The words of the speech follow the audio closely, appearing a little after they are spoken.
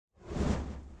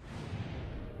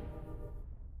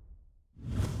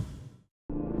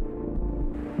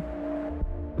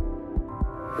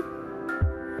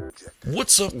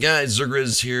What's up guys,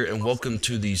 zzirGrizz here and welcome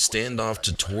to the Standoff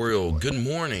tutorial. Good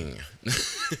morning.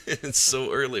 It's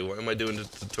so early, why am I doing a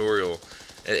tutorial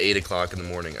at 8 o'clock in the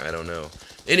morning? I don't know.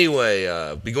 Anyway,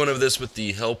 be going over this with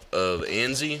the help of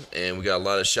Anzi, and we got a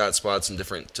lot of shot spots and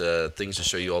different things to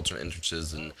show you, alternate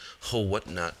entrances and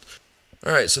whatnot.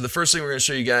 Alright, so the first thing we're going to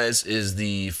show you guys is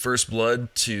the first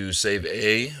blood to save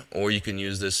A, or you can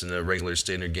use this in a regular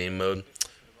standard game mode.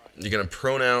 You're going to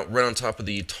prone out right on top of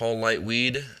the tall light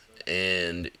weed,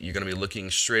 and you're going to be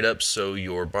looking straight up, so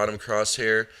your bottom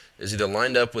crosshair is either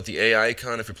lined up with the A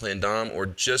icon if you're playing Dom, or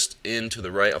just in to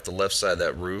the right off the left side of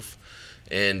that roof.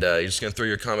 And you're just going to throw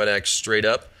your combat axe straight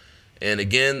up. And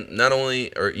again, not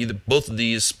only, or either both of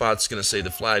these spots going to save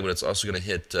the flag, but it's also going to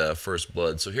hit first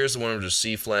blood. So here's the one with the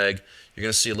C flag. You're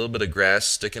going to see a little bit of grass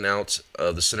sticking out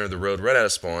of the center of the road right out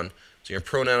of spawn. So you're going to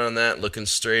prone out on that, looking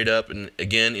straight up, and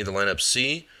again, either line up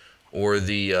C or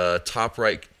the top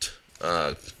right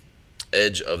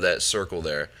edge of that circle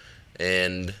there.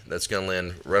 And that's going to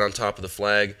land right on top of the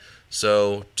flag.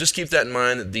 So just keep that in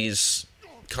mind, that these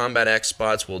combat axe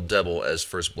spots will double as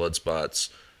first blood spots,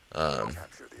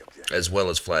 as well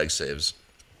as flag saves.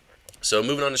 So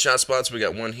moving on to shot spots, we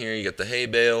got one here. You got the hay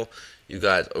bale. You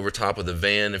got over top of the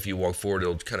van. If you walk forward,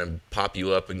 it'll kind of pop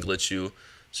you up and glitch you,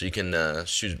 so you can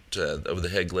shoot over the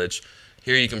head glitch.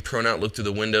 Here you can prone out, look through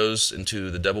the windows into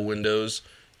the double windows.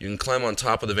 You can climb on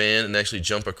top of the van and actually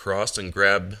jump across and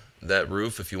grab that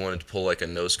roof if you wanted to pull like a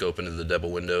no-scope into the double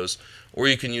windows. Or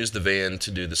you can use the van to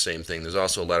do the same thing. There's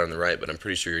also a ladder on the right, but I'm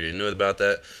pretty sure you already knew about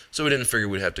that, so we didn't figure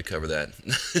we'd have to cover that.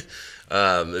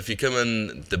 If you come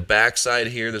in the back side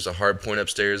here, there's a hard point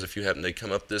upstairs. If you happen to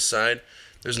come up this side,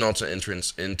 there's an alternate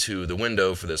entrance into the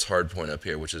window for this hard point up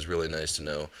here, which is really nice to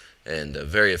know, and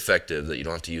very effective that you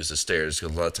don't have to use the stairs,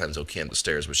 because a lot of times they'll camp the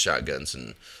stairs with shotguns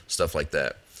and stuff like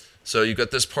that. So you've got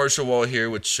this partial wall here,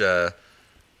 which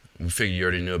we figure you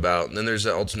already knew about, and then there's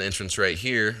an alternate entrance right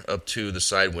here up to the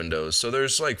side windows. So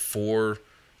there's like 4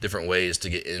 different ways to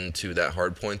get into that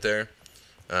hard point there.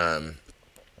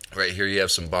 Right here you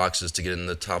have some boxes to get in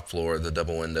the top floor, the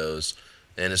double windows.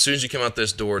 And as soon as you come out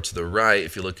this door to the right,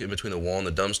 if you look in between the wall and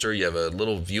the dumpster, you have a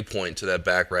little viewpoint to that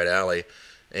back right alley.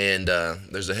 And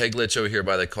there's a head glitch over here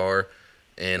by the car,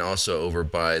 and also over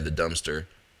by the dumpster.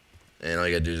 And all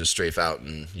you gotta do is just strafe out,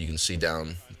 and you can see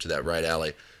down to that right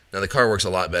alley. Now the car works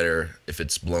a lot better if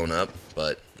it's blown up,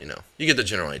 but you know, you get the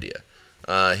general idea.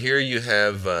 Here you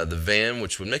have the van,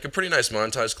 which would make a pretty nice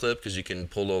montage clip, because you can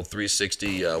pull a little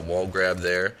 360 wall grab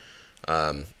there.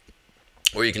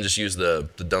 Or you can just use the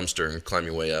dumpster and climb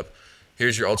your way up.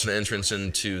 Here's your alternate entrance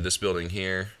into this building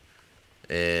here,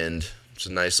 and it's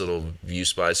a nice little view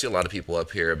spot. I see a lot of people up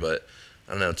here, but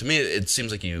I don't know, to me it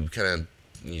seems like you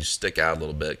stick out a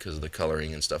little bit because of the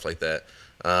coloring and stuff like that.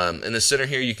 In the center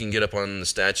here, you can get up on the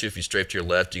statue. If you strafe to your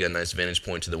left, you got a nice vantage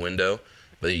point to the window,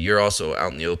 but you're also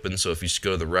out in the open, so if you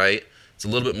go to the right, it's a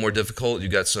little bit more difficult. You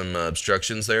got some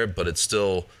obstructions there, but it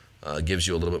still gives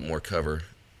you a little bit more cover.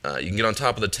 You can get on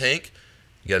top of the tank.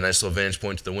 You got a nice little vantage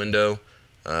point to the window.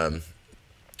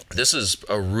 This is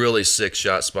a really sick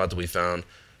shot spot that we found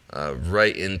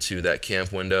right into that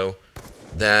camp window.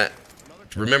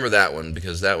 Remember that one,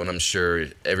 because that one I'm sure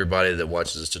everybody that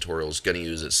watches this tutorial is going to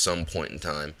use at some point in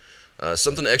time.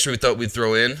 Something extra we thought we'd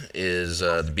throw in is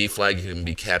the B flag can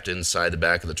be capped inside the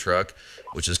back of the truck,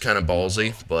 which is kind of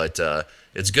ballsy, but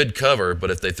it's good cover,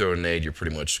 but if they throw a nade, you're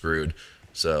pretty much screwed.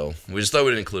 So we just thought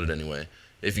we'd include it anyway.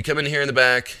 If you come in here in the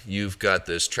back, you've got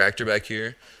this tractor back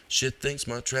here. Shit thinks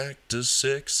my tractor's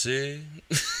sexy.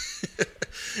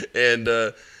 And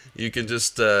you can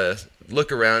just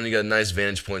look around. You got nice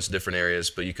vantage points in different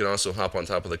areas, but you can also hop on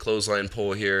top of the clothesline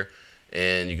pole here,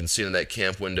 and you can see in that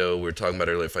camp window we were talking about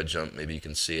earlier. If I jump, maybe you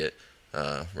can see it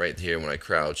right here. When I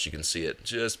crouch, you can see it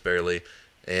just barely.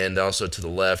 And also to the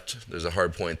left, there's a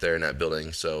hard point there in that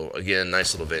building. So again,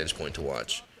 nice little vantage point to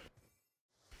watch.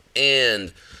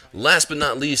 And last but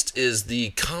not least is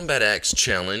the Combat Axe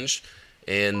Challenge,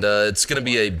 and it's going to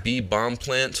be a B bomb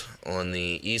plant on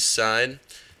the east side.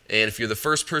 And if you're the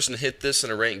first person to hit this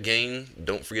in a ranked game,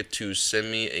 don't forget to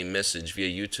send me a message via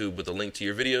YouTube with a link to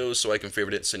your video so I can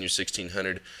favorite it and send you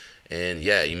 1600. And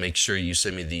yeah, you make sure you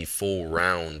send me the full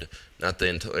round, not the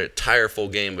entire full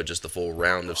game, but just the full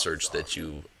round of search that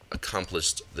you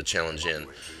accomplished the challenge in.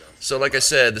 So like I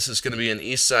said, this is going to be an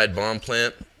east side bomb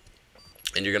plant.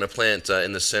 And you're going to plant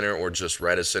in the center or just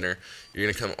right of center. You're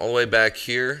going to come all the way back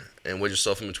here and wedge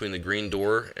yourself in between the green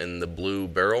door and the blue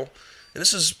barrel. And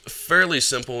this is fairly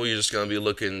simple. You're just going to be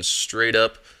looking straight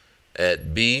up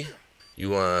at B. If you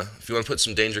want to put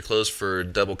some danger close for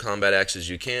double combat axes,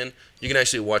 you can. You can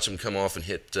actually watch them come off and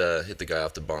hit the guy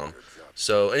off the bomb.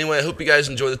 So anyway, I hope you guys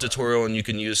enjoy the tutorial and you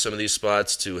can use some of these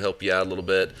spots to help you out a little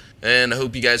bit. And I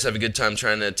hope you guys have a good time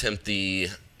trying to attempt the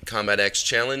Combat X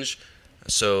challenge.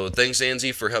 So thanks,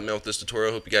 Anzi, for helping me out with this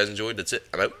tutorial. Hope you guys enjoyed. That's it.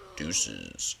 I'm out.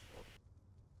 Deuces.